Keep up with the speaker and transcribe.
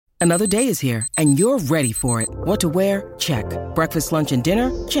Another day is here, and you're ready for it. What to wear? Check. Breakfast, lunch, and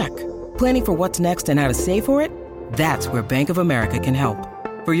dinner? Check. Planning for what's next and how to save for it? That's where Bank of America can help.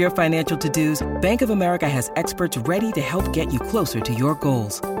 For your financial to-dos, Bank of America has experts ready to help get you closer to your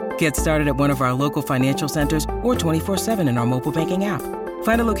goals. Get started at one of our local financial centers or 24/7 in our mobile banking app.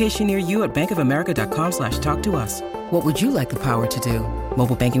 Find a location near you at bankofamerica.com/talktous. What would you like the power to do?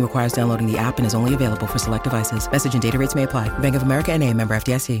 Mobile banking requires downloading the app and is only available for select devices. Message and data rates may apply. Bank of America N.A., member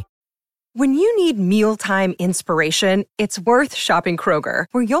FDIC. When you need mealtime inspiration, it's worth shopping Kroger,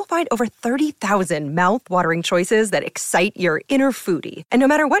 where you'll find over 30,000 mouth-watering choices that excite your inner foodie. And no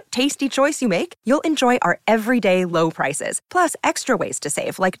matter what tasty choice you make, you'll enjoy our everyday low prices, plus extra ways to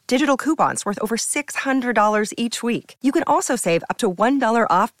save, like digital coupons worth over $600 each week. You can also save up to $1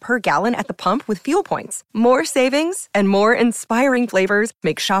 off per gallon at the pump with fuel points. More savings and more inspiring flavors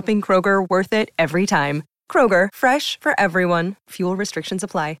make shopping Kroger worth it every time. Kroger, fresh for everyone. Fuel restrictions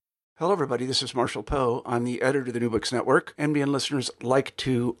apply. Hello, everybody. This is Marshall Poe. I'm the editor of the New Books Network. NBN listeners like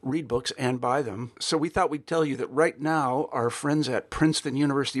to read books and buy them. So we thought we'd tell you that right now, our friends at Princeton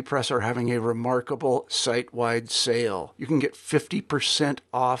University Press are having a remarkable site-wide sale. You can get 50%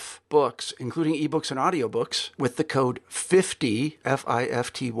 off books, including ebooks and audiobooks, with the code 50,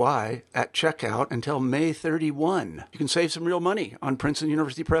 F-I-F-T-Y, at checkout until May 31. You can save some real money on Princeton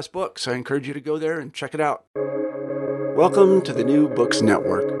University Press books. I encourage you to go there and check it out. Welcome to the New Books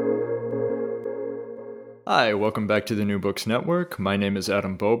Network. Hi, welcome back to the New Books Network. My name is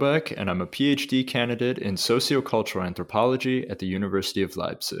Adam Bobeck, and I'm a PhD candidate in sociocultural anthropology at the University of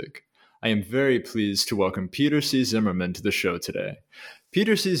Leipzig. I am very pleased to welcome Peter C. Zimmerman to the show today.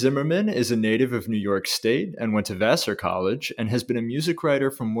 Peter C. Zimmerman is a native of New York State and went to Vassar College and has been a music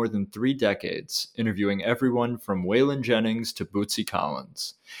writer for more than 3 decades, interviewing everyone from Waylon Jennings to Bootsy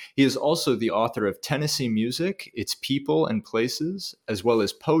Collins. He is also the author of Tennessee Music, Its People and Places, as well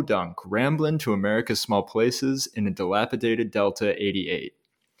as Podunk, Ramblin' to America's Small Places in a Dilapidated Delta 88.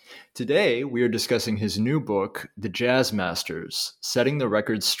 Today, we are discussing his new book, The Jazz Masters, Setting the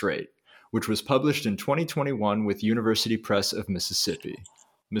Record Straight, which was published in 2021 with University Press of Mississippi.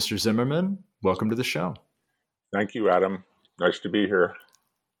 Mr. Zimmerman, welcome to the show. Thank you, Adam. Nice to be here.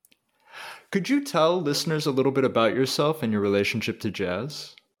 Could you tell listeners a little bit about yourself and your relationship to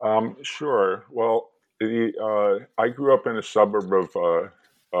jazz? Sure. Well, I grew up in a suburb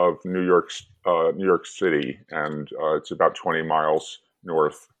of New York City, and it's about 20 miles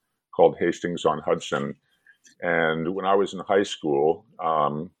north, called Hastings-on-Hudson. And when I was in high school,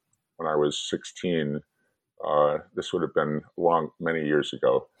 when I was 16, this would have been many years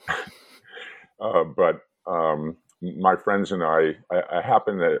ago. But my friends and I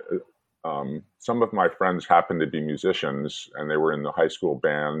happened to, some of my friends happened to be musicians, and they were in the high school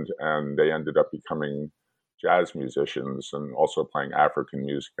band, and they ended up becoming jazz musicians and also playing African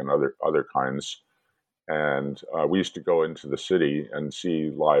music and other kinds. And we used to go into the city and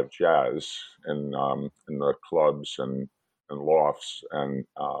see live jazz in the clubs and lofts and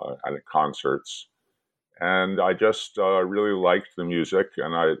at concerts. And I just really liked the music,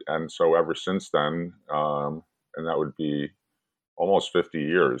 and so ever since then, and that would be almost 50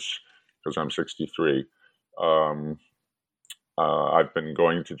 years because I'm 63. I've been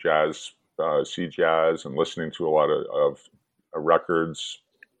going to jazz, see jazz, and listening to a lot of records,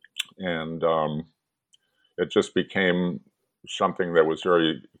 and it just became something that was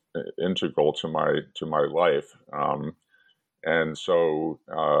very integral to my life. And so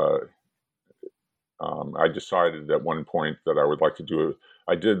I decided at one point that I would like to do it.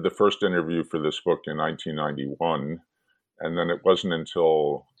 I did the first interview for this book in 1991, and then it wasn't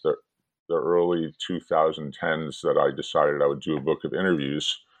until the early 2010s that I decided I would do a book of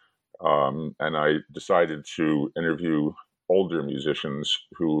interviews. And I decided to interview older musicians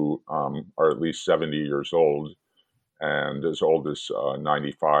who are at least 70 years old and as old as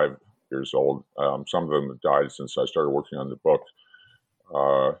 95 years old. Some of them have died since I started working on the book.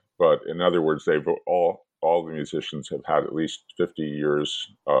 But in other words, they've all the musicians have had at least 50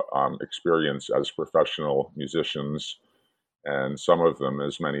 years experience as professional musicians, and some of them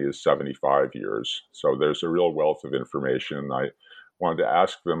as many as 75 years. So there's a real wealth of information. I wanted to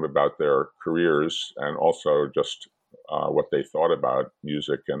ask them about their careers and also just what they thought about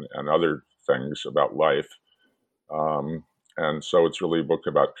music and other things about life. And so it's really a book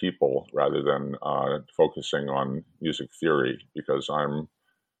about people rather than focusing on music theory, because I'm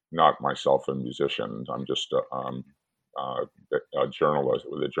not myself a musician. I'm just a journalist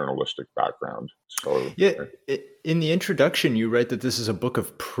with a journalistic background. So yeah, in the introduction, you write that this is a book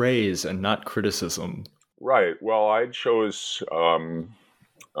of praise and not criticism. Right. Well, I chose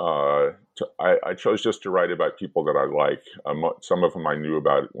I chose just to write about people that I like. Some of them I knew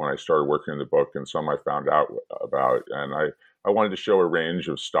about when I started working in the book, and some I found out about. And I wanted to show a range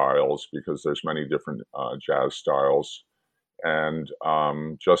of styles because there's many different jazz styles. And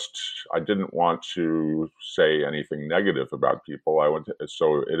I didn't want to say anything negative about people.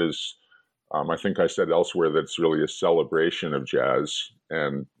 So it is, I think I said elsewhere that it's really a celebration of jazz.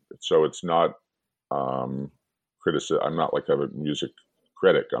 And so it's not I'm not like a music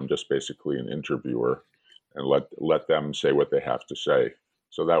critic. I'm just basically an interviewer and let them say what they have to say.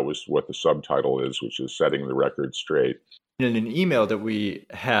 So that was what the subtitle is, which is Setting the Record Straight. In an email that we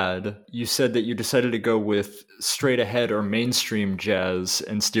had, you said that you decided to go with straight ahead or mainstream jazz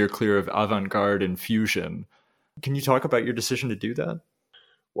and steer clear of avant-garde and fusion. Can you talk about your decision to do that?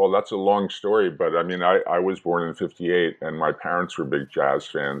 Well, that's a long story, but I mean, I was born in 58, and my parents were big jazz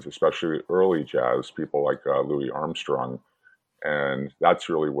fans, especially early jazz, people like Louis Armstrong. And that's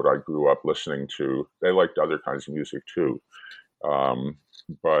really what I grew up listening to. They liked other kinds of music too.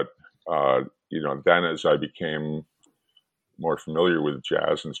 But then as I became more familiar with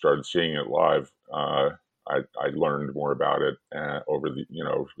jazz and started seeing it live, I learned more about it over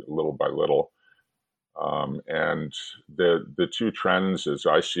little by little. And the two trends, as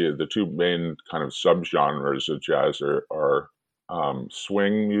I see it, the two main kind of subgenres of jazz are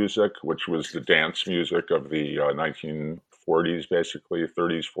swing music, which was the dance music of the 1940s, basically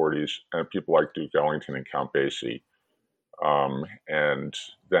 30s, 40s, and people like Duke Ellington and Count Basie. And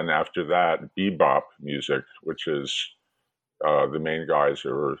then after that, bebop music, which is the main guys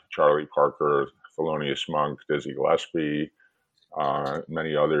are Charlie Parker, Thelonious Monk, Dizzy Gillespie,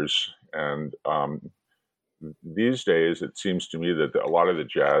 many others. And these days, it seems to me that a lot of the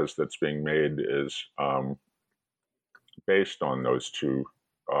jazz that's being made is based on those two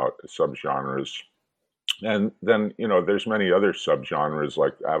subgenres. And then, there's many other subgenres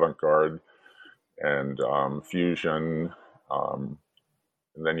like avant-garde and fusion. And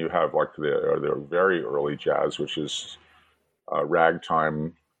then you have like the very early jazz, which is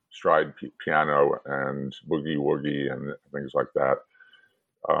ragtime, stride piano, and boogie woogie, and things like that.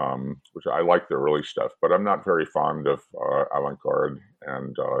 Which I like the early stuff, but I'm not very fond of avant-garde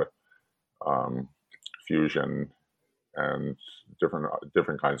and fusion and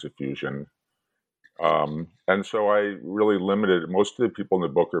different kinds of fusion. And so I really limited. Most of the people in the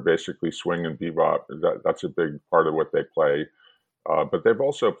book are basically swing and bebop. That's a big part of what they play. But they've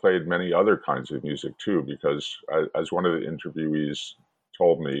also played many other kinds of music too, because as one of the interviewees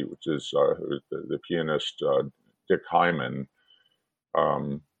told me, which is the pianist Dick Hyman,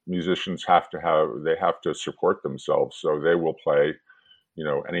 musicians have to support themselves. So they will play,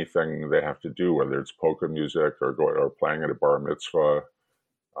 anything they have to do, whether it's polka music or playing at a bar mitzvah.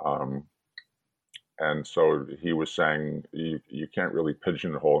 And so he was saying you can't really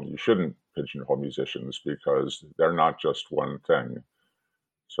you shouldn't pigeonhole musicians because they're not just one thing.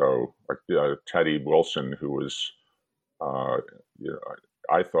 So like Teddy Wilson, who was,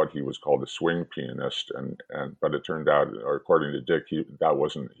 I thought he was called a swing pianist, but it turned out, according to Dick, he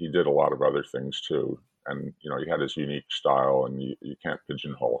did a lot of other things too. And, he had his unique style and you can't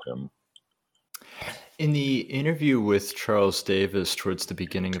pigeonhole him. In the interview with Charles Davis towards the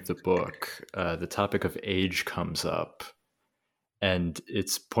beginning of the book, the topic of age comes up. And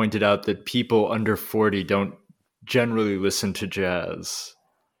it's pointed out that people under 40 don't generally listen to jazz.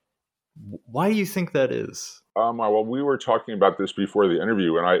 Why do you think that is? Well, we were talking about this before the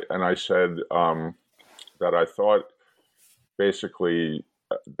interview, and I said that I thought basically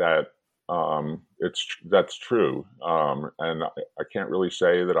that that's true, and I can't really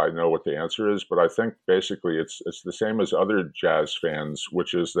say that I know what the answer is, but I think basically it's the same as other jazz fans,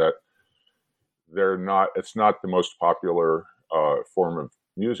 which is that it's not the most popular form of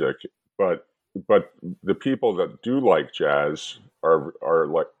music, but the people that do like jazz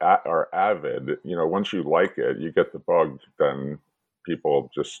are avid. Once you like it, you get the bug, then people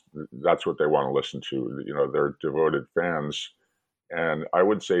that's what they want to listen to. They're devoted fans. And I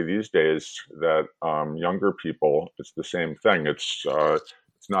would say these days that younger people, it's the same thing. It's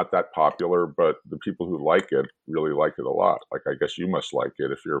not that popular, but the people who like it really like it a lot. Like, I guess you must like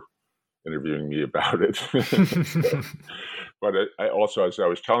it if you're interviewing me about it. But I also, as I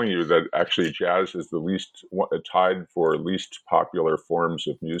was telling you, that actually jazz is the least tied for least popular forms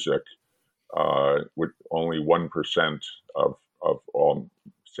of music, with only 1% of all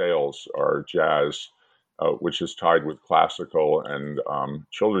sales are jazz, which is tied with classical and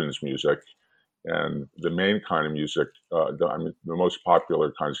children's music. And the main kind of music, the most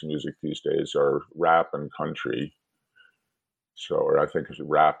popular kinds of music these days are rap and country. So, or I think it's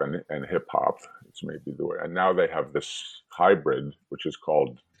rap and hip hop. It's maybe the way. And now they have this hybrid, which is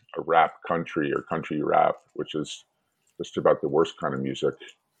called a rap country or country rap, which is just about the worst kind of music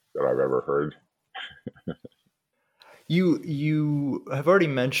that I've ever heard. You have already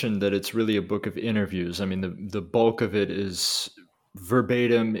mentioned that it's really a book of interviews. I mean, the bulk of it is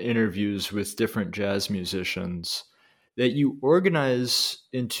verbatim interviews with different jazz musicians that you organize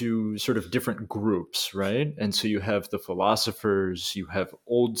into sort of different groups, right? And so you have the philosophers, you have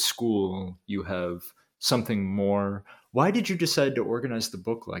old school, you have something more. Why did you decide to organize the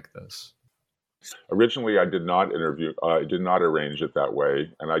book like this? Originally, I did not arrange it that way,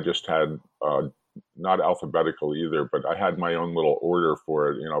 and I just had not alphabetical either, but I had my own little order for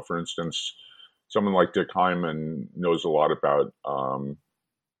it. You know, for instance, someone like Dick Hyman knows a lot about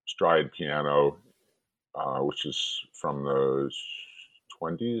stride piano, which is from the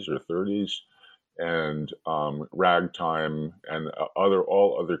 20s or 30s, and ragtime and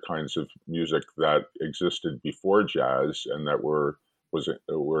all other kinds of music that existed before jazz and that were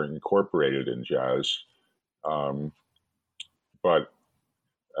incorporated in jazz. But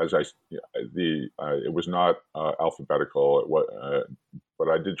as it was not alphabetical, but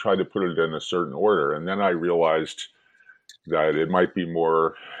I did try to put it in a certain order. And then I realized that it might be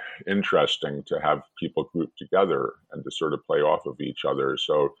more interesting to have people grouped together and to sort of play off of each other.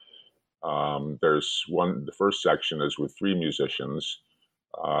 So the first section is with three musicians,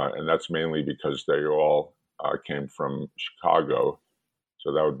 and that's mainly because they all came from Chicago.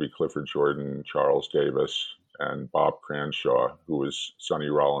 So that would be Clifford Jordan, Charles Davis, and Bob Cranshaw, who was Sonny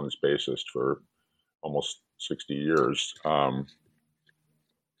Rollins' bassist for almost 60 years.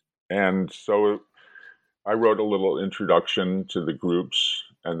 And so I wrote a little introduction to the groups,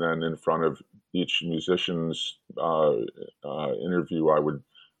 and then in front of each musician's interview, I would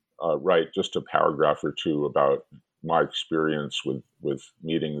write just a paragraph or two about my experience with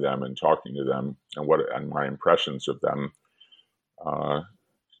meeting them and talking to them, and my impressions of them.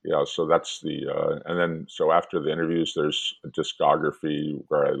 So that's and then so after the interviews, there's a discography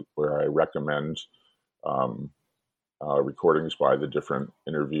where I recommend recordings by the different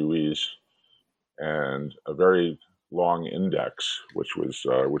interviewees, and a very long index, which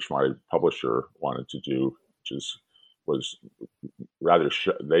my publisher wanted to do, was rather.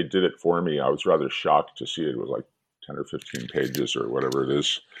 They did it for me. I was rather shocked to see it. It was like 10 or 15 pages or whatever it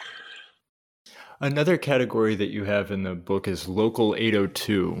is. Another category that you have in the book is Local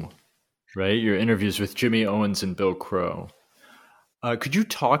 802, right? Your interviews with Jimmy Owens and Bill Crow. Could you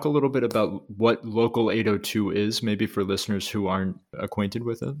talk a little bit about what Local 802 is, maybe for listeners who aren't acquainted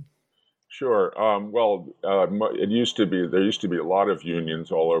with it? Sure. There used to be a lot of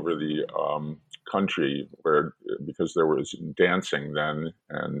unions all over the country because there was dancing then,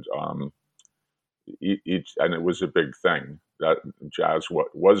 and and it was a big thing. That jazz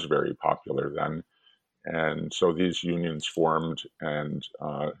was very popular then, and so these unions formed, and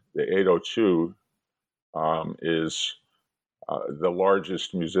the 802 is the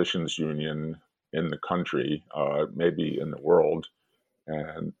largest musicians union in the country, maybe in the world,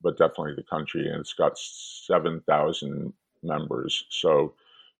 but definitely the country, and it's got 7,000 members. So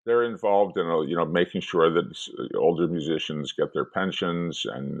they're involved in making sure that older musicians get their pensions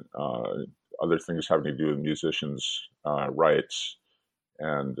and other things having to do with musicians' rights.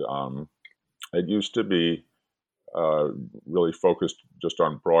 And it used to be really focused just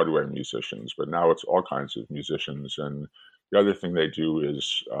on Broadway musicians, but now it's all kinds of musicians. And the other thing they do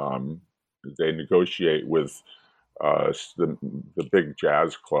is they negotiate with the big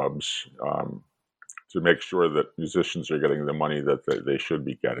jazz clubs to make sure that musicians are getting the money that they should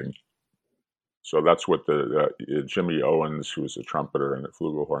be getting. So that's what Jimmy Owens, who's a trumpeter and a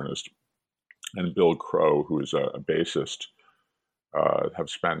flugelhornist, and Bill Crow, who is a bassist, have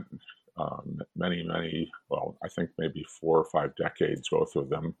spent many, well, I think maybe 4 or 5 decades, both of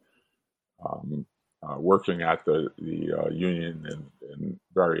them, working at the union in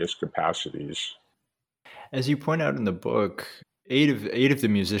various capacities. As you point out in the book, eight of the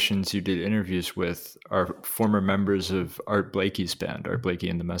musicians you did interviews with are former members of Art Blakey's band, Art Blakey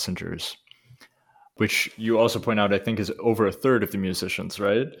and the Messengers, which you also point out, I think, is over a third of the musicians,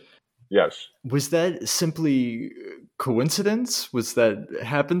 right? Yes. Was that simply coincidence? Was that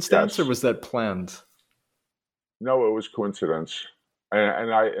happenstance, or was that planned? No, it was coincidence.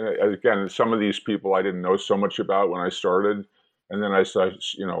 And again, some of these people I didn't know so much about when I started. And then I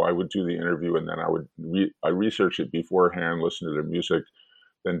would do the interview, and then I research it beforehand, listen to their music,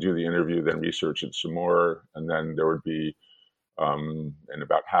 then do the interview, then research it some more. And then there would be, in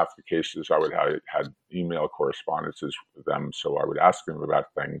about half the cases, I would had email correspondences with them. So I would ask them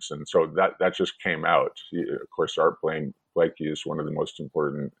about things. And so that just came out. Of course, Art Blakey is one of the most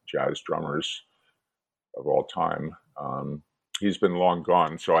important jazz drummers of all time. He's been long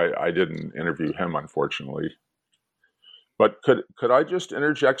gone, so I didn't interview him, unfortunately. But could I just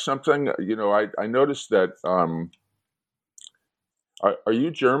interject something? You know, I noticed that. Are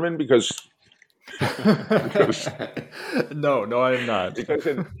you German? Because No, I am not.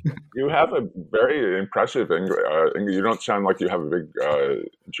 Because you have a very impressive English. You don't sound like you have a big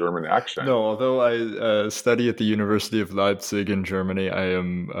German accent. No, although I study at the University of Leipzig in Germany, I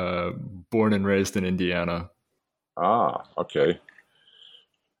am born and raised in Indiana. Ah, okay.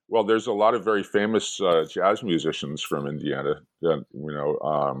 Well, there's a lot of very famous jazz musicians from Indiana,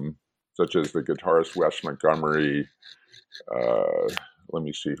 such as the guitarist Wes Montgomery. Let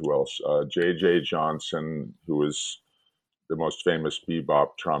me see who else. J.J. Johnson, who was the most famous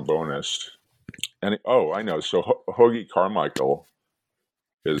bebop trombonist. And I know. So Hoagy Carmichael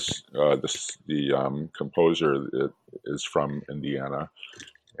is the composer that is from Indiana,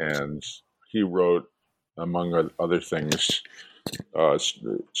 and he wrote, among other things,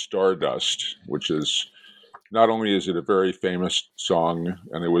 Stardust, which is not only is it a very famous song,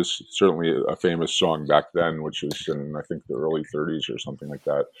 and it was certainly a famous song back then, which was in, I think, the early 30s or something like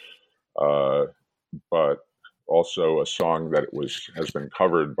that, but also a song that is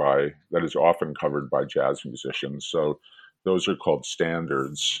often covered by jazz musicians. So those are called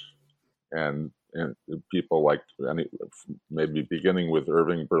standards, and people like maybe beginning with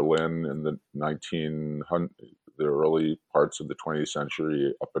Irving Berlin in the early parts of the 20th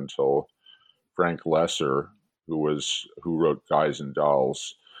century up until Frank Lesser, who wrote Guys and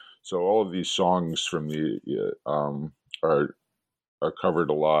Dolls. So all of these songs from the are covered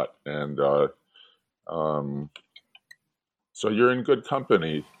a lot, and so you're in good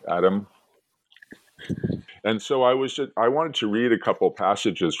company, Adam. And so I wanted to read a couple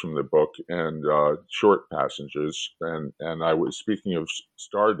passages from the book, and short passages, and I was speaking of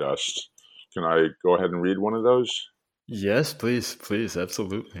Stardust. Can I go ahead and read one of those? Yes, please,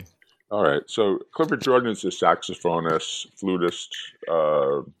 absolutely. All right. So Clifford Jordan is a saxophonist, flutist,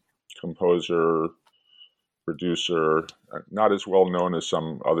 composer, producer, not as well known as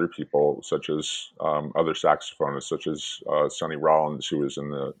some other people, such as other saxophonists, such as Sonny Rollins, who is in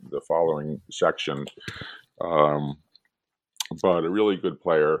the following section, but a really good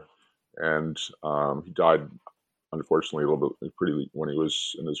player. And he died, unfortunately, a little bit when he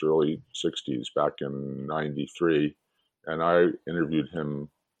was in his early 60s, back in 93. And I interviewed him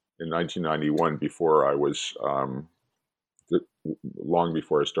in 1991 before I was, long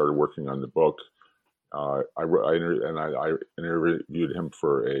before I started working on the book. I interviewed him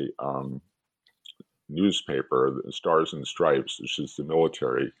for a newspaper, the Stars and Stripes, which is the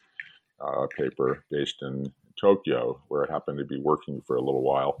military paper based in Tokyo, where I happened to be working for a little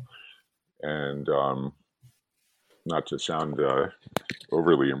while. And not to sound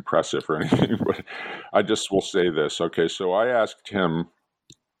overly impressive or anything, but I just will say this. Okay, so I asked him,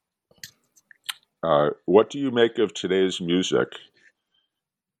 what do you make of today's music?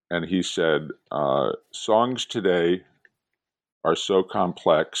 And he said, songs today are so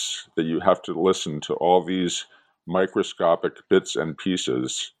complex that you have to listen to all these microscopic bits and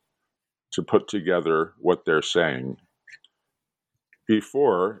pieces to put together what they're saying.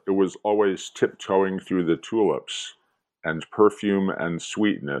 Before, it was always tiptoeing through the tulips and perfume and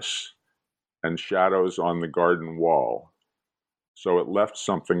sweetness and shadows on the garden wall. So it left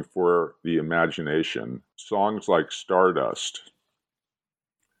something for the imagination. Songs like Stardust.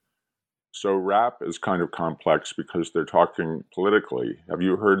 So rap is kind of complex because they're talking politically. Have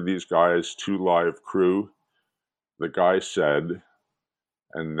you heard these guys, 2 Live Crew? The guy said,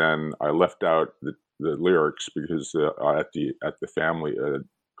 and then I left out the lyrics because at the family,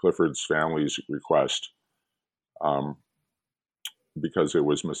 Clifford's family's request, because it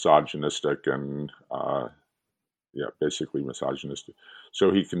was misogynistic and basically misogynistic.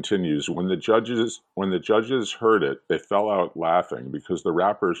 So he continues, when the judges heard it, they fell out laughing because the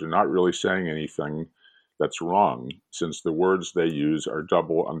rappers are not really saying anything that's wrong, since the words they use are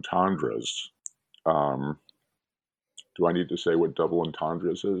double entendres. Do I need to say what double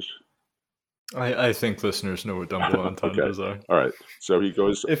entendres is? I think listeners know what double entendres are. All right. So he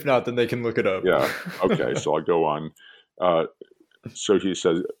goes... If not, then they can look it up. Yeah. Okay. So I'll go on. So he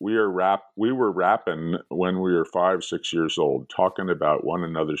says, we were rapping when we were 5, 6 years old, talking about one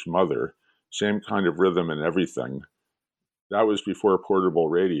another's mother, same kind of rhythm and everything. That was before portable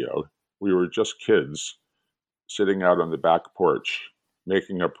radio. We were just kids sitting out on the back porch,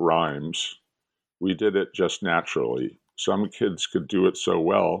 making up rhymes. We did it just naturally. Some kids could do it so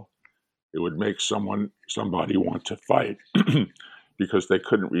well, it would make somebody want to fight because they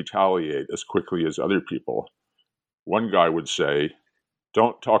couldn't retaliate as quickly as other people. One guy would say,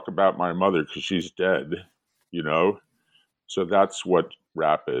 don't talk about my mother because she's dead, you know? So that's what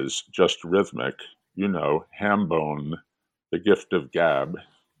rap is, just rhythmic, you know, ham bone, the gift of gab.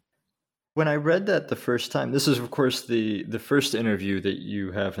 When I read that the first time, this is of course the first interview that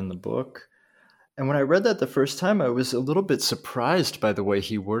you have in the book. And when I read that the first time, I was a little bit surprised by the way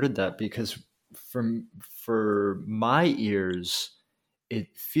he worded that, because for my ears, it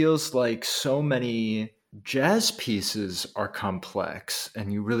feels like so many jazz pieces are complex,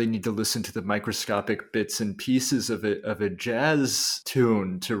 and you really need to listen to the microscopic bits and pieces of a jazz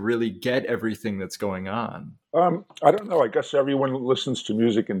tune to really get everything that's going on. I don't know. I guess everyone listens to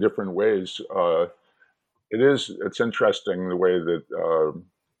music in different ways. It's interesting the way that,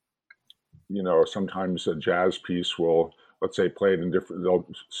 sometimes a jazz piece will, let's say, play it in different, they'll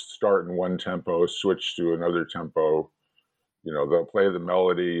start in one tempo, switch to another tempo. You know, they'll play the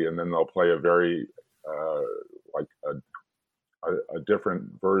melody and then they'll play a very, like a different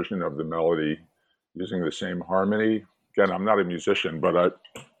version of the melody using the same harmony. Again, I'm not a musician, but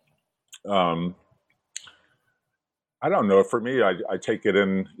I don't know. For me, I take it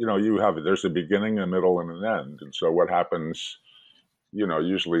in, there's a beginning, a middle, and an end. And so what happens,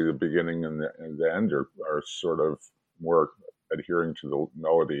 usually the beginning and the end are sort of more adhering to the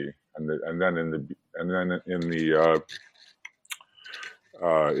melody. And then in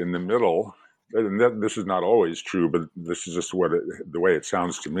the middle, and this is not always true, but this is just the way it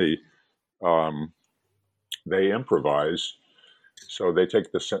sounds to me. They improvise. So they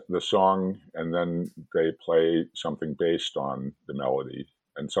take the song and then they play something based on the melody.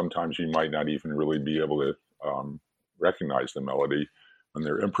 And sometimes you might not even really be able to recognize the melody when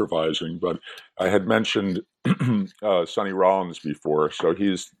they're improvising. But I had mentioned Sonny Rollins before, so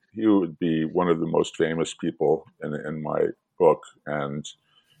he would be one of the most famous people in my book, and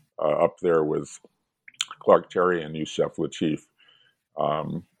up there with Clark Terry and Yusef Lateef.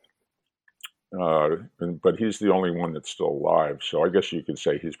 But he's the only one that's still alive. So I guess you could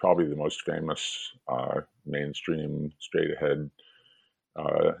say he's probably the most famous mainstream, straight-ahead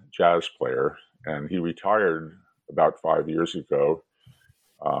jazz player. And he retired about 5 years ago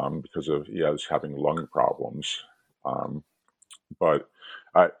because he was having lung problems. But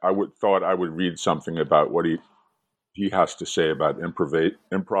I thought I would read something about what he has to say about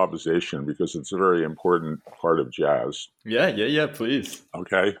improvisation, because it's a very important part of jazz. Yeah, please.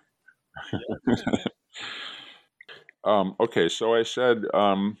 Okay. Okay, so I said,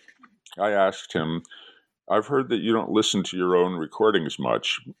 I asked him, I've heard that you don't listen to your own recordings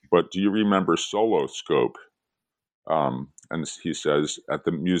much, but do you remember Solo Scope? And he says, at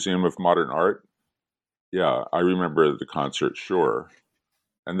the Museum of Modern Art? Yeah, I remember the concert, sure.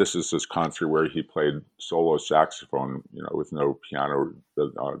 And this is this concert where he played solo saxophone, with no piano,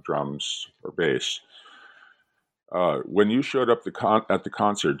 drums, or bass. When you showed up at the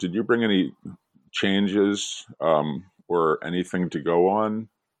concert, did you bring any changes or anything to go on?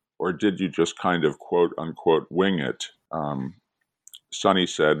 Or did you just kind of quote unquote wing it? Sonny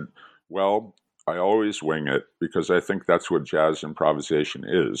said, well, I always wing it because I think that's what jazz improvisation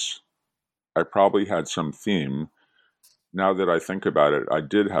is. I probably had some theme. Now that I think about it, I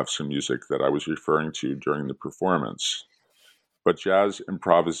did have some music that I was referring to during the performance. But jazz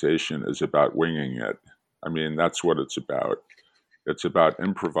improvisation is about winging it. I mean, that's what it's about. It's about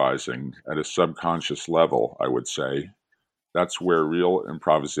improvising at a subconscious level, I would say. That's where real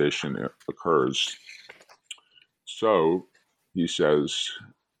improvisation occurs. So, he says,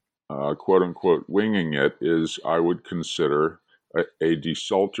 quote unquote, winging it is, I would consider, a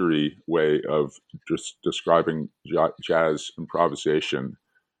desultory way of just describing jazz improvisation.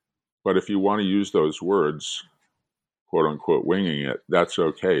 But if you want to use those words, quote unquote, winging it, that's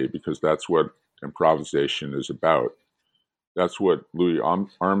okay, because that's what improvisation is about. That's what Louis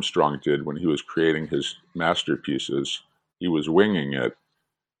Armstrong did when he was creating his masterpieces. He was winging it.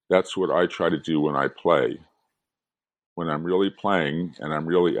 That's what I try to do when I play. When I'm really playing and I'm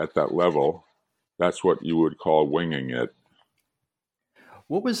really at that level, that's what you would call winging it.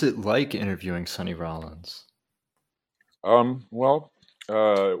 What was it like interviewing Sonny Rollins? What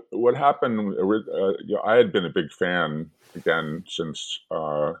happened, I had been a big fan, again, since,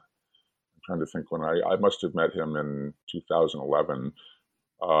 I'm trying to think when I must have met him in 2011.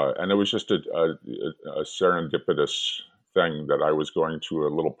 And it was just a serendipitous thing that I was going to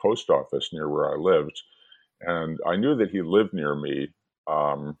a little post office near where I lived. And I knew that he lived near me,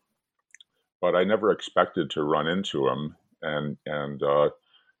 but I never expected to run into him. And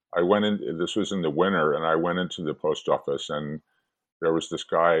I went in, this was in the winter, and I went into the post office, and there was this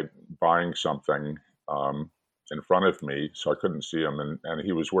guy buying something in front of me, so I couldn't see him. And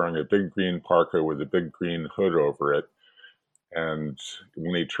he was wearing a big green parka with a big green hood over it. And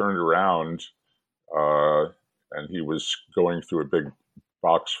when he turned around and he was going through a big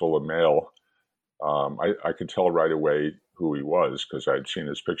box full of mail, I could tell right away who he was because I'd seen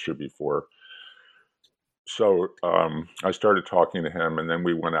his picture before. So I started talking to him, and then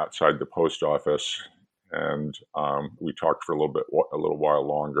we went outside the post office, and we talked for a little while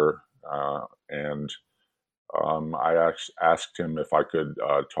longer. And I asked him if I could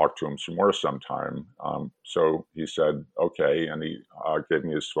talk to him some more sometime. So he said, okay, and he gave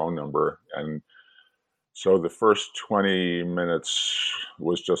me his phone number. And so the first 20 minutes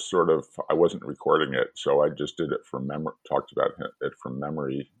was just sort of, I wasn't recording it, so I just did it from memory, talked about it from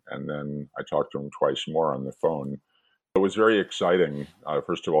memory, and then I talked to him twice more on the phone. It was very exciting,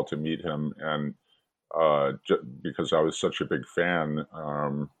 first of all, to meet him, and because I was such a big fan,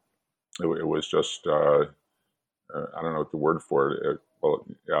 it was just, I don't know what the word for it.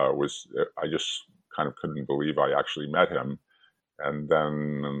 I just kind of couldn't believe I actually met him, and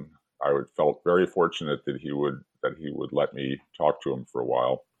then I felt very fortunate that he would let me talk to him for a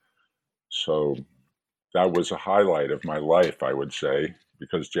while. So that was a highlight of my life, I would say,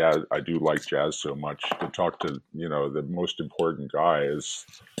 because I do like jazz so much. To talk to the most important guy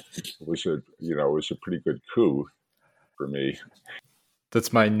was a pretty good coup for me.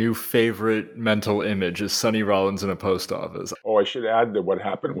 That's my new favorite mental image is Sonny Rollins in a post office. Oh, I should add that what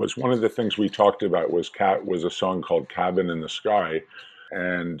happened was one of the things we talked about was a song called Cabin in the Sky,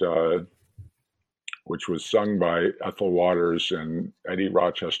 and which was sung by Ethel Waters and Eddie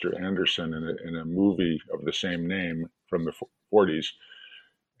Rochester Anderson in a movie of the same name from the 40s.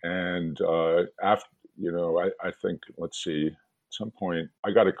 And after, I think, let's see, at some point,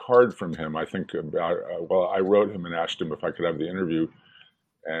 I got a card from him, I think about, I wrote him and asked him if I could have the interview.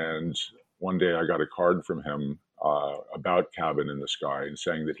 And one day I got a card from him about Cabin in the Sky and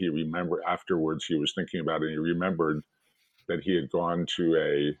saying that he remembered, afterwards he was thinking about it, and he remembered that he had gone to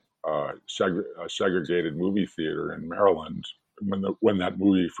a segregated movie theater in Maryland when that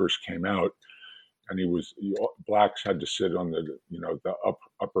movie first came out, and blacks had to sit on the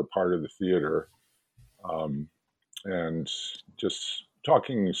upper part of the theater, and just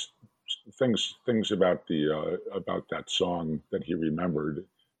talking things about about that song that he remembered,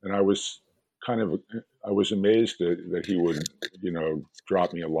 and I was amazed that he would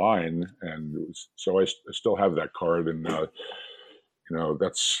drop me a line, and so I still have that card, and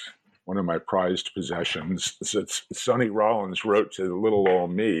that's one of my prized possessions. It's Sonny Rollins wrote to little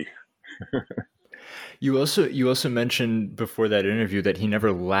old me. You also mentioned before that interview that he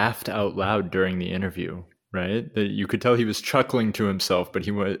never laughed out loud during the interview, right? That you could tell he was chuckling to himself, but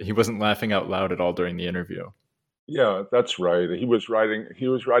he wasn't laughing out loud at all during the interview. Yeah, that's right. He was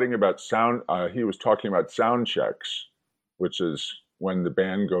writing about sound. He was talking about sound checks, which is when the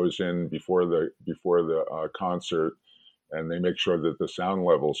band goes in before the concert, and they make sure that the sound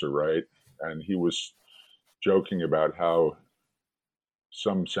levels are right. And he was joking about how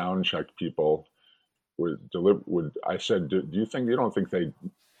some sound check people I said, do you don't think they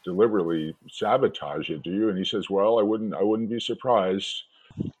deliberately sabotage it, do you? And he says, well, I wouldn't be surprised.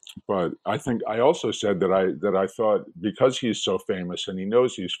 But I also said that I thought, because he's so famous and he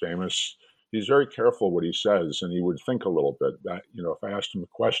knows he's famous, he's very careful what he says, and he would think a little bit that, if I asked him a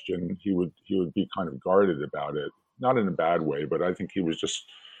question, he would be kind of guarded about it, not in a bad way, but I think he was just,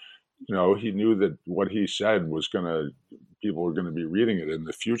 he knew that what he said people were going to be reading it in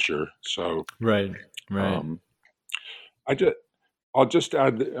the future. So right. I'll just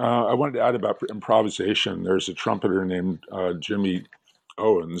add, I wanted to add about improvisation. There's a trumpeter named Jimmy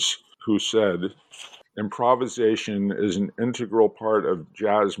Owens who said, improvisation is an integral part of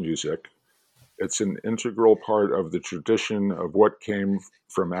jazz music. It's an integral part of the tradition of what came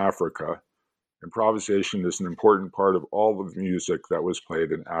from Africa. Improvisation is an important part of all of the music that was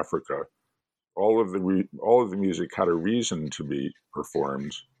played in Africa. All of the music had a reason to be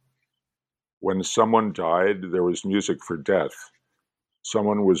performed. When someone died, there was music for death.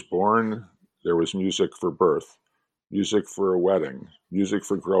 Someone was born, there was music for birth, music for a wedding, music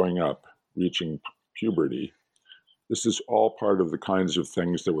for growing up, reaching puberty. This is all part of the kinds of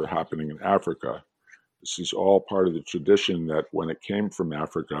things that were happening in Africa. This is all part of the tradition that when it came from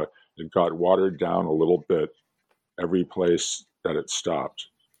Africa, it got watered down a little bit every place that it stopped.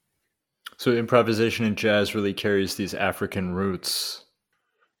 So improvisation in jazz really carries these African roots.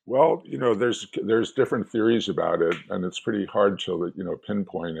 Well, there's different theories about it, and it's pretty hard to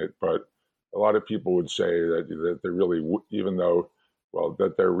pinpoint it. But a lot of people would say that there really, even though,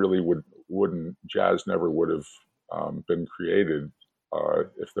 that there really wouldn't jazz never would have been created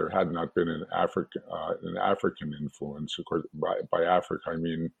if there had not been an African influence. Of course, by Africa I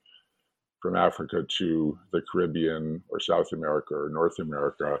mean from Africa to the Caribbean or South America or North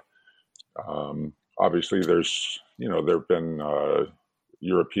America. Obviously, there have been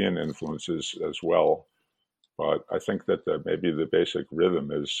European influences as well, but I think that maybe the basic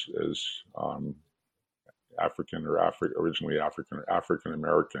rhythm is African or originally African or African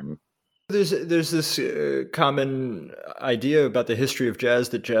American. There's this common idea about the history of jazz,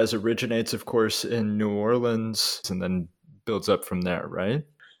 that jazz originates, of course, in New Orleans and then builds up from there, right?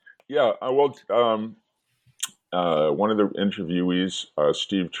 Yeah, one of the interviewees,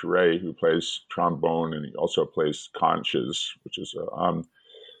 Steve Turre, who plays trombone and he also plays conches, which is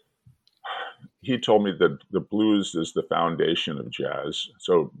he told me that the blues is the foundation of jazz.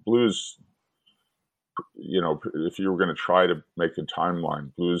 So blues, if you were going to try to make a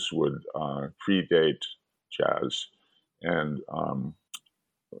timeline, blues would predate jazz. And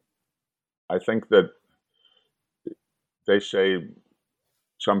I think that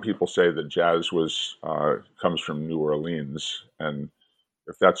some people say that jazz comes from New Orleans. And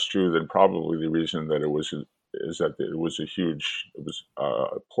if that's true, then probably the reason that it was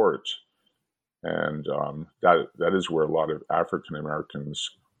a port. And that is where a lot of African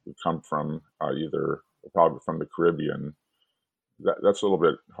Americans come from, either probably from the Caribbean. That's a little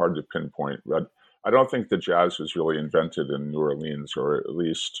bit hard to pinpoint, but I don't think that jazz was really invented in New Orleans, or at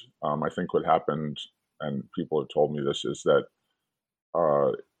least I think what happened, and people have told me this, is that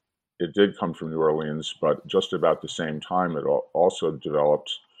it did come from New Orleans, but just about the same time, it also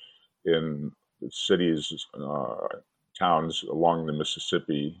developed in cities, towns along the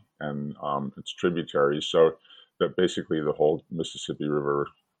Mississippi and its tributaries. So that basically the whole Mississippi River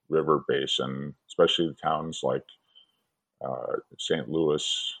basin, especially the towns like St.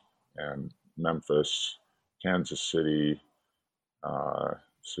 Louis and Memphis, Kansas City,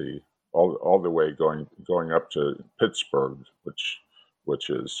 all the way going up to Pittsburgh, which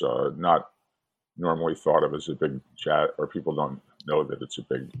is not normally thought of as a big jazz, or people don't know that it's a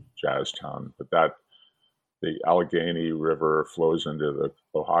big jazz town, but the Allegheny River flows into the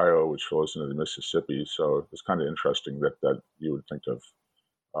Ohio, which flows into the Mississippi. So it's kind of interesting that you would think of,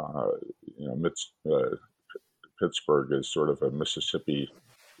 Pittsburgh as sort of a Mississippi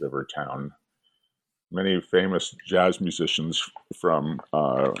River town. Many famous jazz musicians from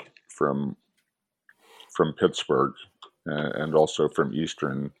Pittsburgh and also from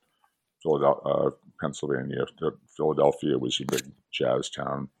Eastern Pennsylvania. Philadelphia was a big jazz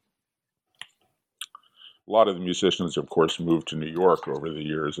town. A lot of the musicians, of course, moved to New York over the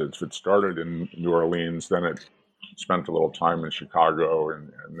years. It started in New Orleans, then it spent a little time in Chicago,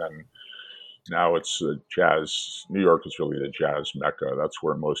 and then now it's jazz. New York is really the jazz mecca. That's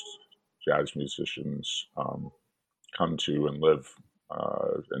where most jazz musicians come to and live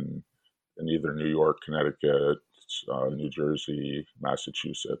in either New York, Connecticut, New Jersey,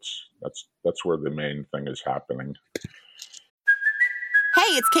 Massachusetts. That's where the main thing is happening.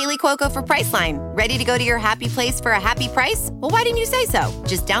 Hey, it's Kaylee Cuoco for Priceline. Ready to go to your happy place for a happy price? Well, why didn't you say so?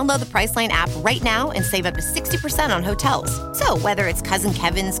 Just download the Priceline app right now and save up to 60% on hotels. So whether it's Cousin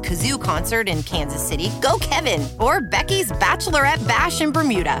Kevin's Kazoo Concert in Kansas City, go Kevin, or Becky's Bachelorette Bash in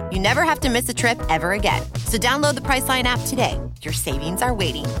Bermuda, you never have to miss a trip ever again. So download the Priceline app today. Your savings are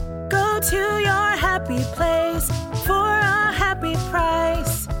waiting. Go to your happy place for a happy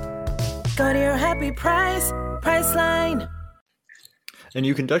price. Go to your happy price, Priceline. And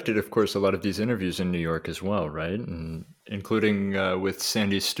you conducted, of course, a lot of these interviews in New York as well, right? And including with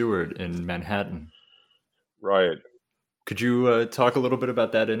Sandy Stewart in Manhattan. Right. Could you talk a little bit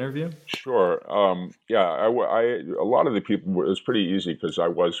about that interview? Sure. A lot of the people, it was pretty easy because I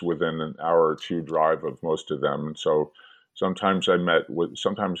was within an hour or two drive of most of them. So sometimes I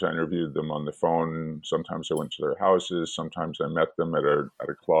interviewed them on the phone. Sometimes I went to their houses. Sometimes I met them at a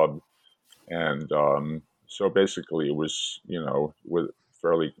club. And so basically it was,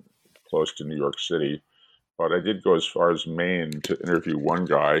 fairly close to New York City. But I did go as far as Maine to interview one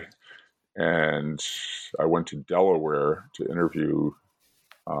guy. And I went to Delaware to interview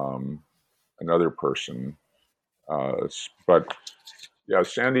another person. But yeah,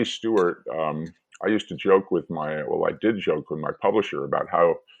 Sandy Stewart, I did joke with my publisher about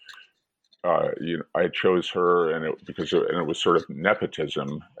how I chose her and it was sort of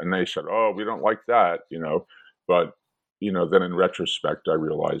nepotism. And they said, "Oh, we don't like that," But then in retrospect, I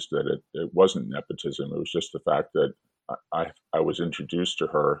realized that it wasn't nepotism. It was just the fact that I was introduced to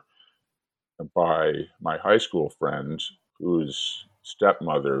her by my high school friend, whose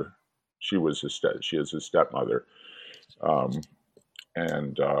stepmother, she is his stepmother,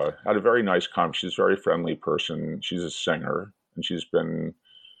 and had a very nice she's a very friendly person. She's a singer, and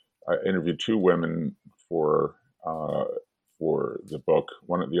I interviewed two women for the book.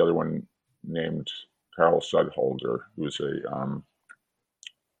 The other one named Carl Sudholder, who was a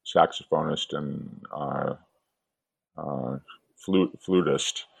saxophonist and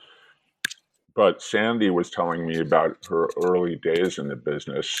flutist. But Sandy was telling me about her early days in the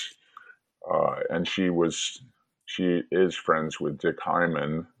business, and she is friends with Dick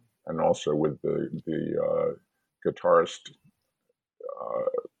Hyman and also with the guitarist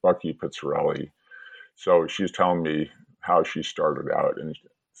Bucky Pizzarelli. So she's telling me how she started out, and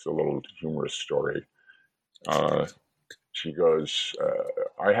it's a little humorous story. She goes,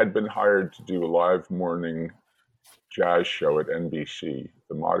 I had been hired to do a live morning jazz show at NBC.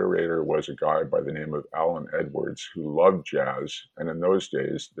 The moderator was a guy by the name of Alan Edwards who loved jazz. And in those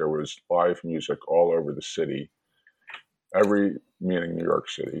days, there was live music all over the city. Meaning New York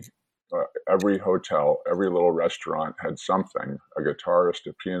City, every hotel, every little restaurant had something, a guitarist,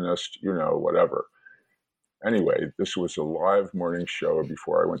 a pianist, whatever. Anyway, this was a live morning show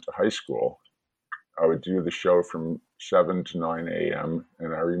before I went to high school. I would do the show from 7 to 9 a.m.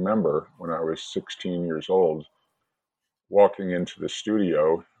 And I remember when I was 16 years old, walking into the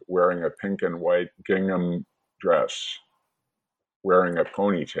studio wearing a pink and white gingham dress, wearing a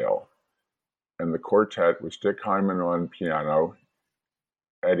ponytail. And the quartet was Dick Hyman on piano,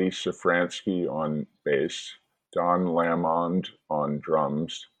 Eddie Safransky on bass, Don Lamond on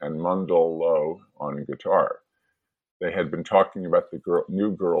drums, and Mundell Lowe on guitar. They had been talking about the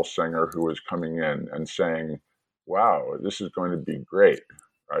new girl singer who was coming in and saying, wow, this is going to be great,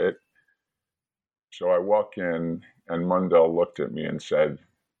 right? So I walk in and Mundell looked at me and said,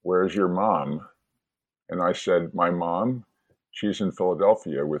 where's your mom? And I said, my mom? She's in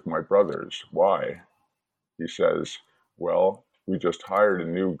Philadelphia with my brothers. Why? He says, well, we just hired a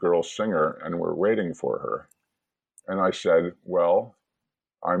new girl singer and we're waiting for her. And I said, well,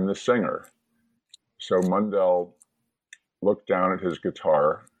 I'm the singer. So Mundell looked down at his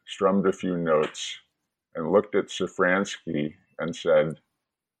guitar, strummed a few notes, and looked at Safransky and said,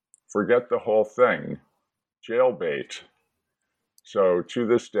 forget the whole thing, jailbait. So to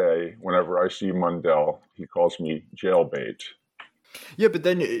this day, whenever I see Mundell, he calls me jailbait. Yeah, but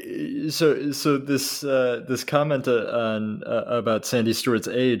then so this comment on about Sandy Stewart's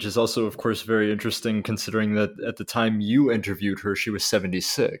age is also, of course, very interesting, considering that at the time you interviewed her, she was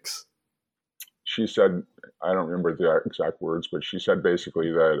 76. She said, I don't remember the exact words, but she said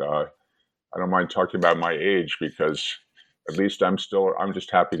basically that I don't mind talking about my age because at least I'm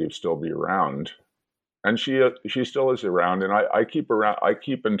just happy to still be around. And she still is around, and I keep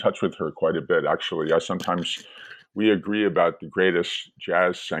in touch with her quite a bit. Actually, we agree about the greatest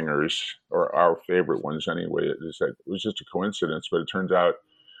jazz singers, or our favorite ones anyway. It was just a coincidence, but it turns out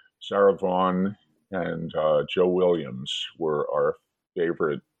Sarah Vaughan and Joe Williams were our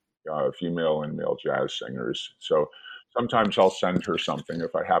favorite female and male jazz singers. So sometimes I'll send her something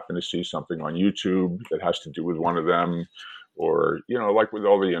if I happen to see something on YouTube that has to do with one of them. Or, like with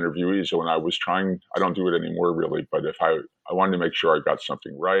all the interviewees, when I was trying, I don't do it anymore really, but if I wanted to make sure I got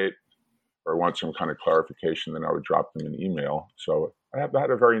something right, or I want some kind of clarification, then I would drop them an email. So I have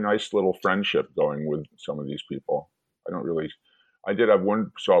had a very nice little friendship going with some of these people. I did have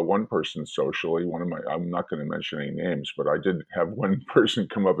saw one person socially, I'm not going to mention any names, but I did have one person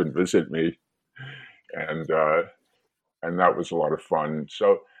come up and visit me, and that was a lot of fun.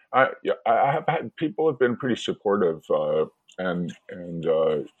 So I have had, people have been pretty supportive, and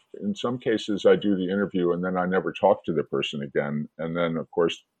in some cases I do the interview and then I never talk to the person again. And then of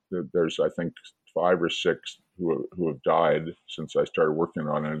course there's, I think, 5 or 6 who have died since I started working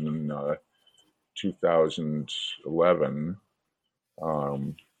on it in 2011.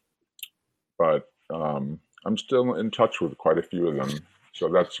 But I'm still in touch with quite a few of them. So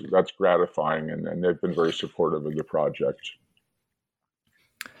that's gratifying, and they've been very supportive of the project.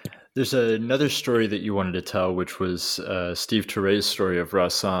 There's another story that you wanted to tell, which was Steve Turre's story of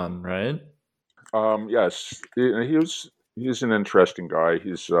Rahsaan, right? Yes, he's an interesting guy.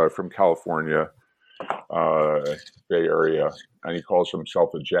 He's from California, Bay Area, and he calls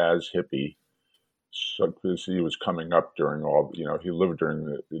himself a jazz hippie. So because he was coming up during he lived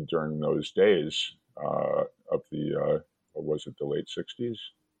during those days of the what was it, the late 60s?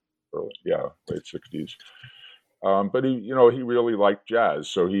 Late 60s. But he really liked jazz,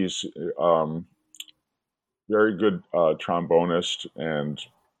 so he's very good trombonist, and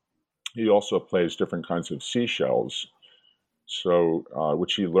he also plays different kinds of seashells. So,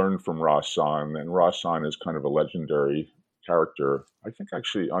 which he learned from Rahsaan, and Rahsaan is kind of a legendary character. I think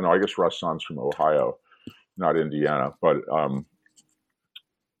actually, I guess Rahsaan's from Ohio, not Indiana, but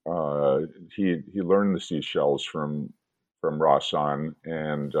he learned the seashells from Rahsaan,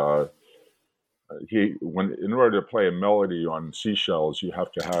 and in order to play a melody on seashells, you have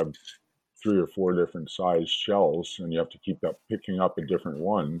to have 3 or 4 different size shells, and you have to keep picking up a different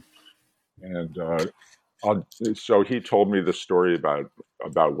one. And so he told me the story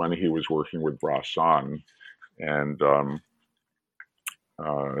about when he was working with Rahsaan, and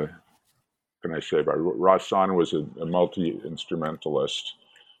can I say about Rahsaan was a multi-instrumentalist,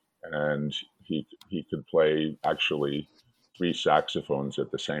 and he could play actually 3 saxophones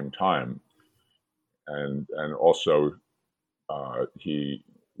at the same time, and also he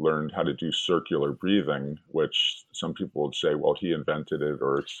learned how to do circular breathing, which some people would say, well, he invented it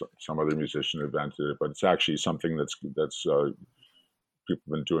or some other musician invented it, but it's actually something that's people have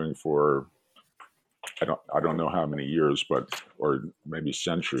been doing for I don't know how many years, or maybe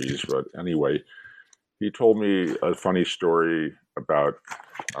centuries. But anyway, he told me a funny story about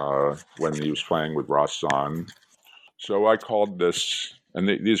when he was playing with Rahsaan. So I called this, and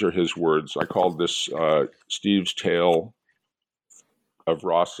these are his words, I called this Steve's Tale of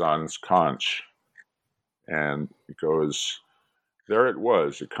Rahsaan's conch. And it goes, there it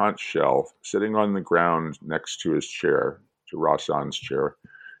was, a conch shell sitting on the ground next to his chair, to Rahsaan's chair,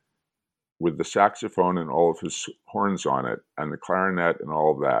 with the saxophone and all of his horns on it, and the clarinet and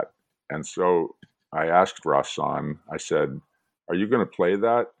all of that. And so I asked Rahsaan, I said, are you going to play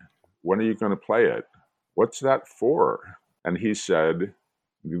that? When are you going to play it? What's that for? And he said,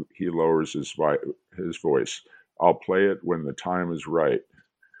 he lowers his voice, I'll play it when the time is right.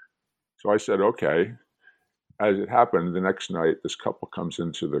 So I said, okay. As it happened, the next night, this couple comes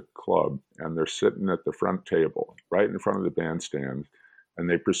into the club, and they're sitting at the front table, right in front of the bandstand, and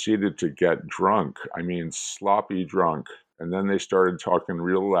they proceeded to get drunk. I mean, sloppy drunk. And then they started talking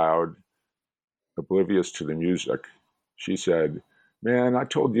real loud, oblivious to the music. She said, man, I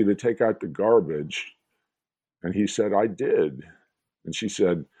told you to take out the garbage. And he said, I did. And she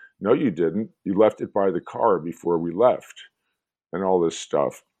said, no, you didn't. You left it by the car before we left, and all this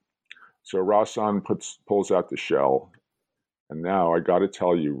stuff. So Rahsaan pulls out the shell. And now I got to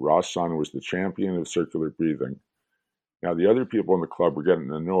tell you, Rahsaan was the champion of circular breathing. Now, the other people in the club were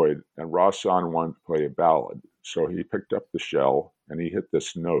getting annoyed, and Rahsaan wanted to play a ballad. So he picked up the shell, and he hit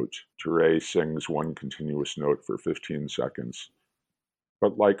this note. Touré sings one continuous note for 15 seconds.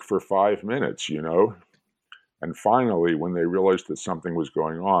 But like for 5 minutes, you know? And finally, when they realized that something was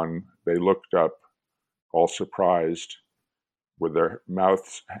going on, they looked up, all surprised, with their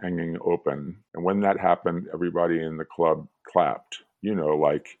mouths hanging open. And when that happened, everybody in the club clapped. You know,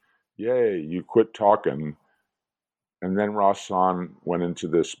 like, yay, you quit talking. And then Rahsaan went into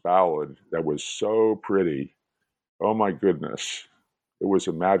this ballad that was so pretty. Oh my goodness. It was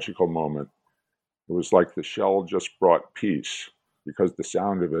a magical moment. It was like the shell just brought peace, because the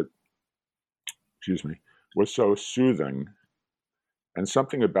sound of it, was so soothing. And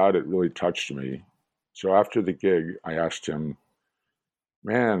something about it really touched me. So after the gig, I asked him,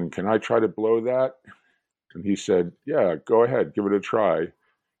 man, can I try to blow that? And he said, yeah, go ahead, give it a try.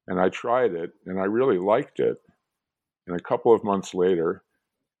 And I tried it, and I really liked it. And a couple of months later,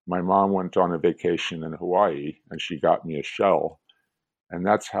 my mom went on a vacation in Hawaii, and she got me a shell. And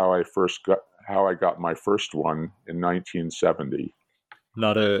that's how I got my first one in 1970.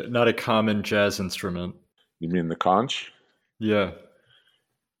 Not a common jazz instrument. You mean the conch? Yeah.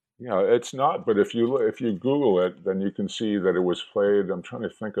 Yeah, it's not, but if you Google it, then you can see that it was played. I'm trying to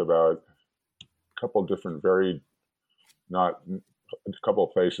think about a couple different a couple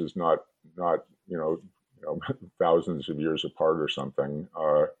of places, not thousands of years apart or something.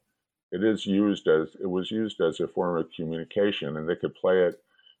 It was used as a form of communication, and they could play it,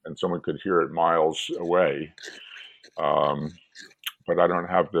 and someone could hear it miles away. But I don't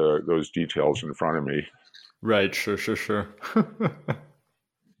have those details in front of me. Right. Sure.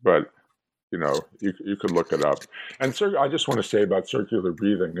 But, you could look it up. And so I just want to say about circular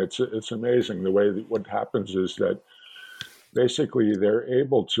breathing, it's amazing the way that what happens is that basically they're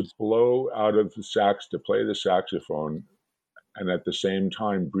able to blow out of the sax to play the saxophone, and at the same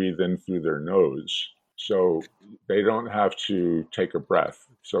time breathe in through their nose. So they don't have to take a breath.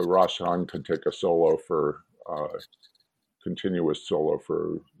 So Rahsaan could take a solo for continuous solo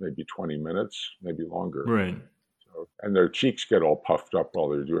for maybe 20 minutes, maybe longer. Right. So, and their cheeks get all puffed up while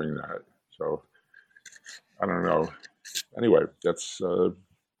they're doing that. So I don't know. Anyway, that's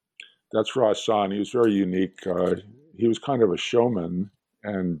Rahsaan. He was very unique. He was kind of a showman,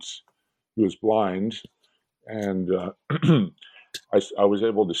 and he was blind. And I was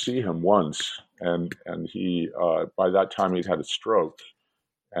able to see him once, and he by that time he'd had a stroke,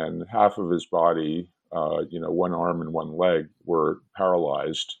 and half of his body, one arm and one leg, were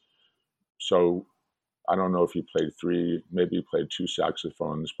paralyzed. So I don't know if he played 3, maybe he played 2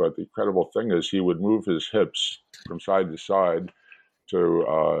 saxophones, but the incredible thing is he would move his hips from side to side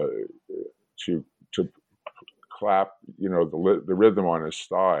to clap, the rhythm on his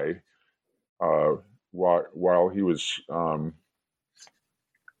thigh while he was, then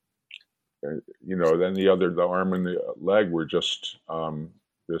the arm and the leg were just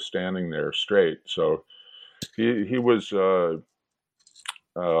standing there straight. So he was, he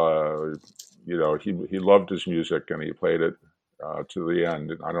loved his music and he played it to the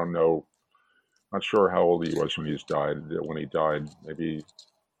end. And I don't know, not sure how old he was when he died. Maybe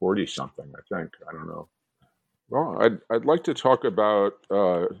 40 something, I think. I don't know. Well, I'd like to talk about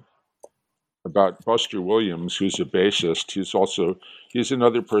Buster Williams, who's a bassist. He's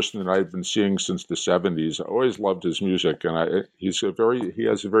another person that I've been seeing since the 70s. I always loved his music, and he has a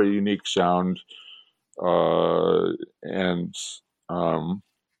very unique sound. And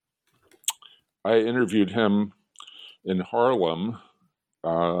I interviewed him in Harlem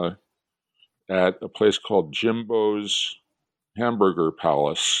at a place called Jimbo's Hamburger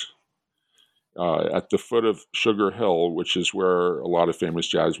Palace at the foot of Sugar Hill, which is where a lot of famous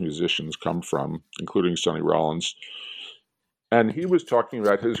jazz musicians come from, including Sonny Rollins. And he was talking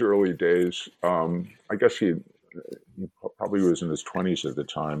about his early days. I guess he probably was in his 20s at the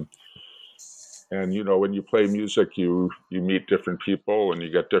time. And, when you play music, you meet different people and you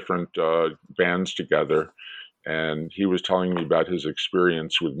get different bands together. And he was telling me about his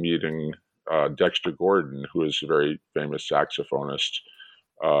experience with meeting Dexter Gordon, who is a very famous saxophonist.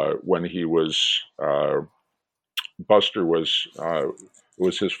 When he was, Buster was, it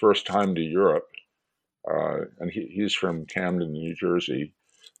was his first time to Europe. And he's from Camden, New Jersey,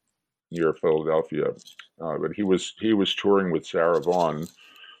 near Philadelphia. But he was touring with Sarah Vaughan.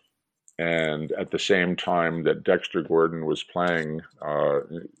 And at the same time that Dexter Gordon was playing at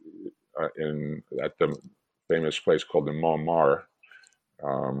the famous place called the Montmartre,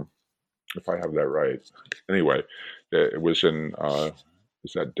 if I have that right. Anyway, it was in,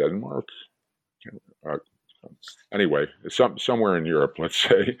 is that Denmark? Anyway, somewhere in Europe, let's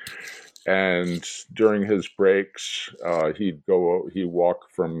say. And during his breaks, he'd walk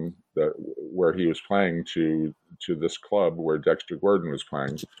from where he was playing to this club where Dexter Gordon was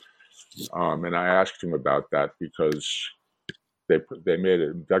playing. And I asked him about that because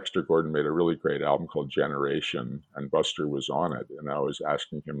Dexter Gordon made a really great album called Generation, and Buster was on it. And I was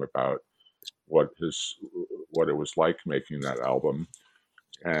asking him about what it was like making that album,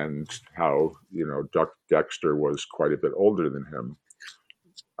 and how Dexter was quite a bit older than him.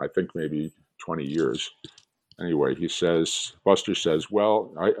 I think maybe 20 years. Anyway, Buster says,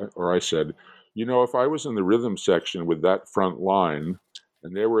 well, I said, if I was in the rhythm section with that front line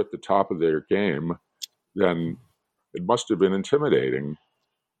and they were at the top of their game, then it must have been intimidating.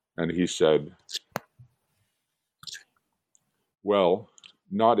 And he said, well,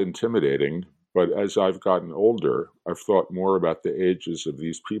 not intimidating, but as I've gotten older, I've thought more about the ages of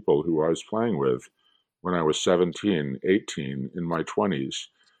these people who I was playing with when I was 17, 18, in my 20s.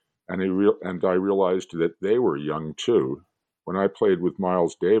 And I realized that they were young too. When I played with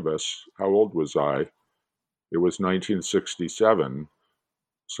Miles Davis, how old was I? It was 1967.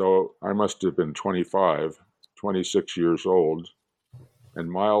 So I must have been 25, 26 years old.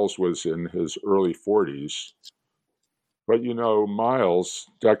 And Miles was in his early 40s. But Miles,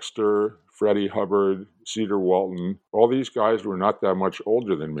 Dexter, Freddie Hubbard, Cedar Walton, all these guys were not that much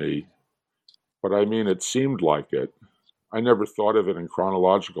older than me. But I mean, it seemed like it. I never thought of it in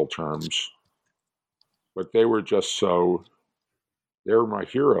chronological terms, but they were my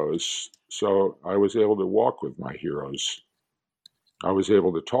heroes. So I was able to walk with my heroes. I was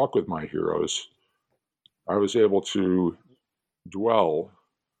able to talk with my heroes. I was able to dwell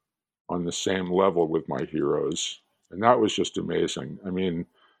on the same level with my heroes. And that was just amazing. I mean,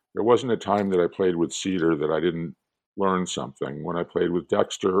 there wasn't a time that I played with Cedar that I didn't learn something. When I played with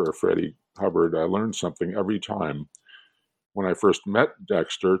Dexter or Freddie Hubbard, I learned something every time. When I first met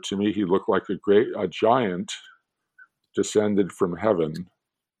Dexter, to me, he looked like a giant descended from heaven.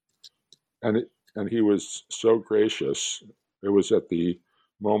 And he was so gracious. It was at the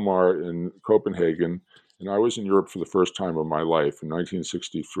Montmartre in Copenhagen, and I was in Europe for the first time of my life in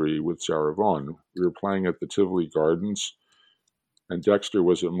 1963 with Sarah Vaughan. We were playing at the Tivoli Gardens, and Dexter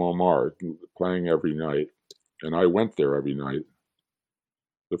was at Montmartre playing every night, and I went there every night.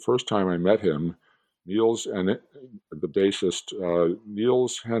 The first time I met him, Niels Henning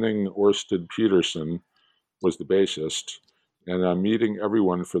Orsted Peterson was the bassist, and I'm meeting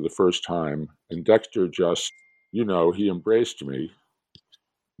everyone for the first time, and Dexter just, he embraced me,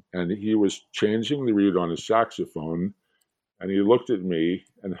 and he was changing the reed on his saxophone, and he looked at me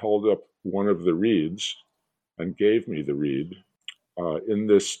and held up one of the reeds and gave me the reed.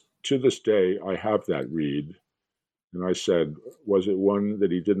 To this day, I have that reed, And I said, was it one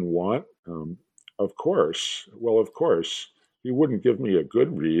that he didn't want? Of course. Well, of course. He wouldn't give me a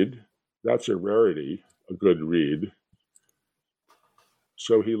good read. That's a rarity, a good read.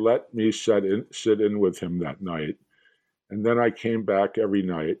 So he let me sit in with him that night. And then I came back every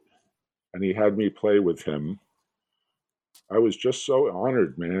night, and he had me play with him. I was just so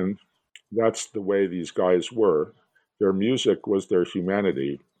honored, man. That's the way these guys were. Their music was their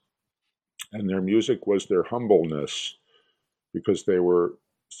humanity, and their music was their humbleness, because they were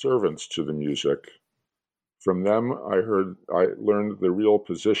servants to the music. From them, I learned the real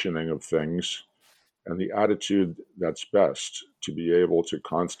positioning of things and the attitude that's best to be able to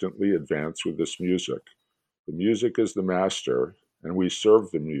constantly advance with this music. The music is the master, and we serve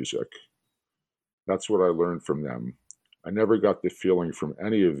the music. That's what I learned from them. I never got the feeling from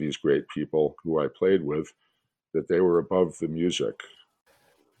any of these great people who I played with that they were above the music.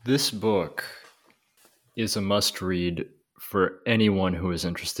 This book is a must-read for anyone who is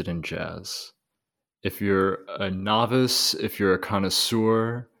interested in jazz. If you're a novice, if you're a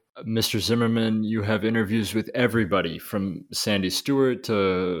connoisseur, Mr. Zimmerman, you have interviews with everybody from Sandy Stewart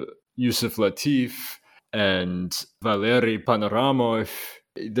to Yusef Lateef and Valery Panoramov.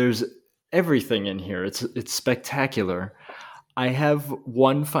 There's everything in here. It's spectacular. I have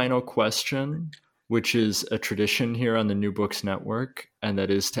one final question, which is a tradition here on the New Books Network, and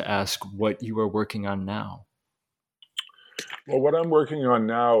that is to ask what you are working on now. Well, what I'm working on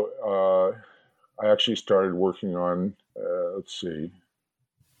now, I actually started working on,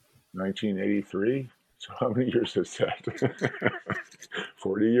 1983. So how many years is that?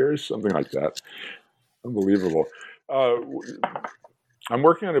 40 years, something like that. Unbelievable. I'm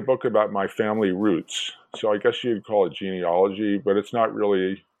working on a book about my family roots. So I guess you'd call it genealogy, but it's not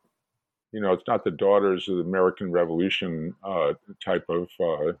really, it's not the Daughters of the American Revolution type of,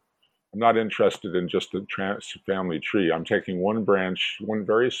 I'm not interested in just the family tree. I'm taking one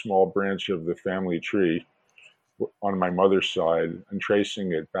very small branch of the family tree on my mother's side and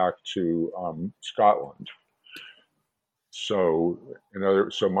tracing it back to Scotland. So,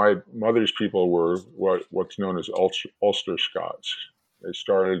 so my mother's people were what's known as Ulster Scots. They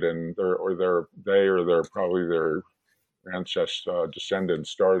started in their descendants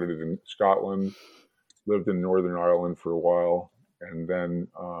started in Scotland, lived in Northern Ireland for a while, and then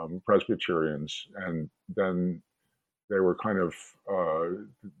Presbyterians, and then they were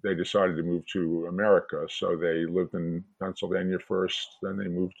they decided to move to America. So they lived in Pennsylvania first, then they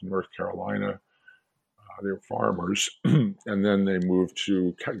moved to North Carolina. They were farmers, and then they moved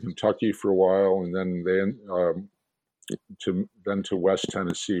to Kentucky for a while, and then to West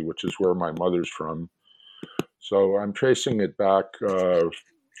Tennessee, which is where my mother's from. So I'm tracing it back to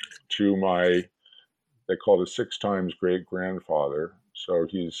they call it a 6 times great grandfather. So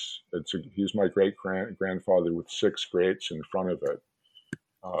he's my great grandfather with 6 greats in front of it,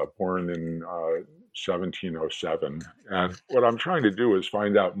 born in 1707. And what I'm trying to do is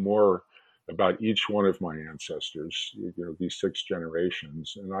find out more about each one of my ancestors, these 6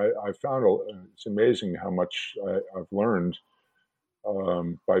 generations. And I found it's amazing how much I've learned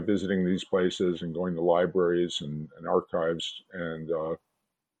by visiting these places and going to libraries and archives. And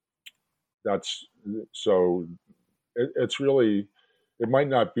it's really, it might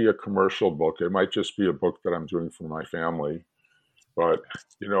not be a commercial book. It might just be a book that I'm doing for my family. But,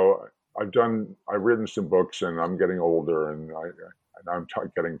 I've written some books, and I'm getting older, and I'm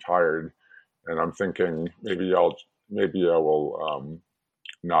getting tired. And I'm thinking maybe I will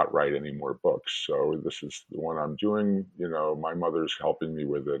not write any more books. So this is the one I'm doing. My mother's helping me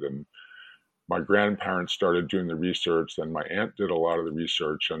with it, and my grandparents started doing the research. Then my aunt did a lot of the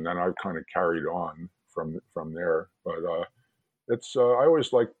research, and then I've kind of carried on from there. But it's I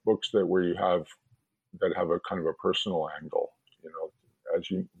always like books that have a kind of a personal angle. As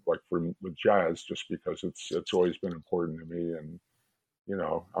you like with jazz, just because it's always been important to me, and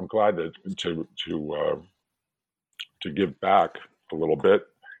I'm glad to give back a little bit.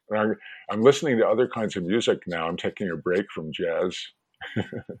 And I'm listening to other kinds of music now. I'm taking a break from jazz.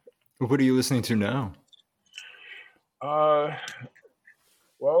 What are you listening to now? Well,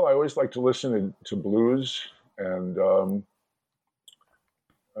 I always like to listen to blues, and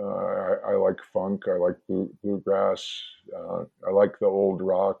I like funk. I like bluegrass. I like the old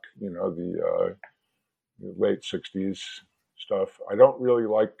rock, the late 60s stuff. I don't really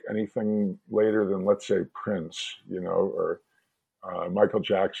like anything later than, let's say, Prince, or Michael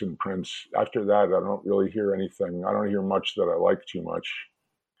Jackson, Prince. After that, I don't really hear anything. I don't hear much that I like too much.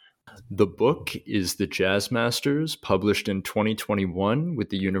 The book is The Jazz Masters, published in 2021 with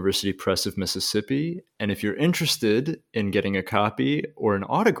the University Press of Mississippi. And if you're interested in getting a copy or an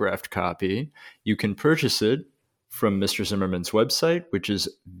autographed copy, you can purchase it from Mr. Zimmerman's website, which is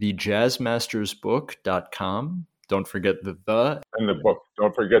thejazzmastersbook.com. Don't forget the. And the book.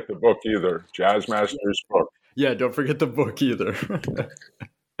 Don't forget the book either. Jazz Masters book. Yeah, don't forget the book either.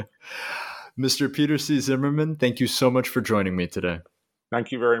 Mr. Peter C. Zimmerman, thank you so much for joining me today.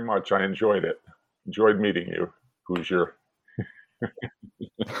 Thank you very much. I enjoyed it. Enjoyed meeting you, Hoosier.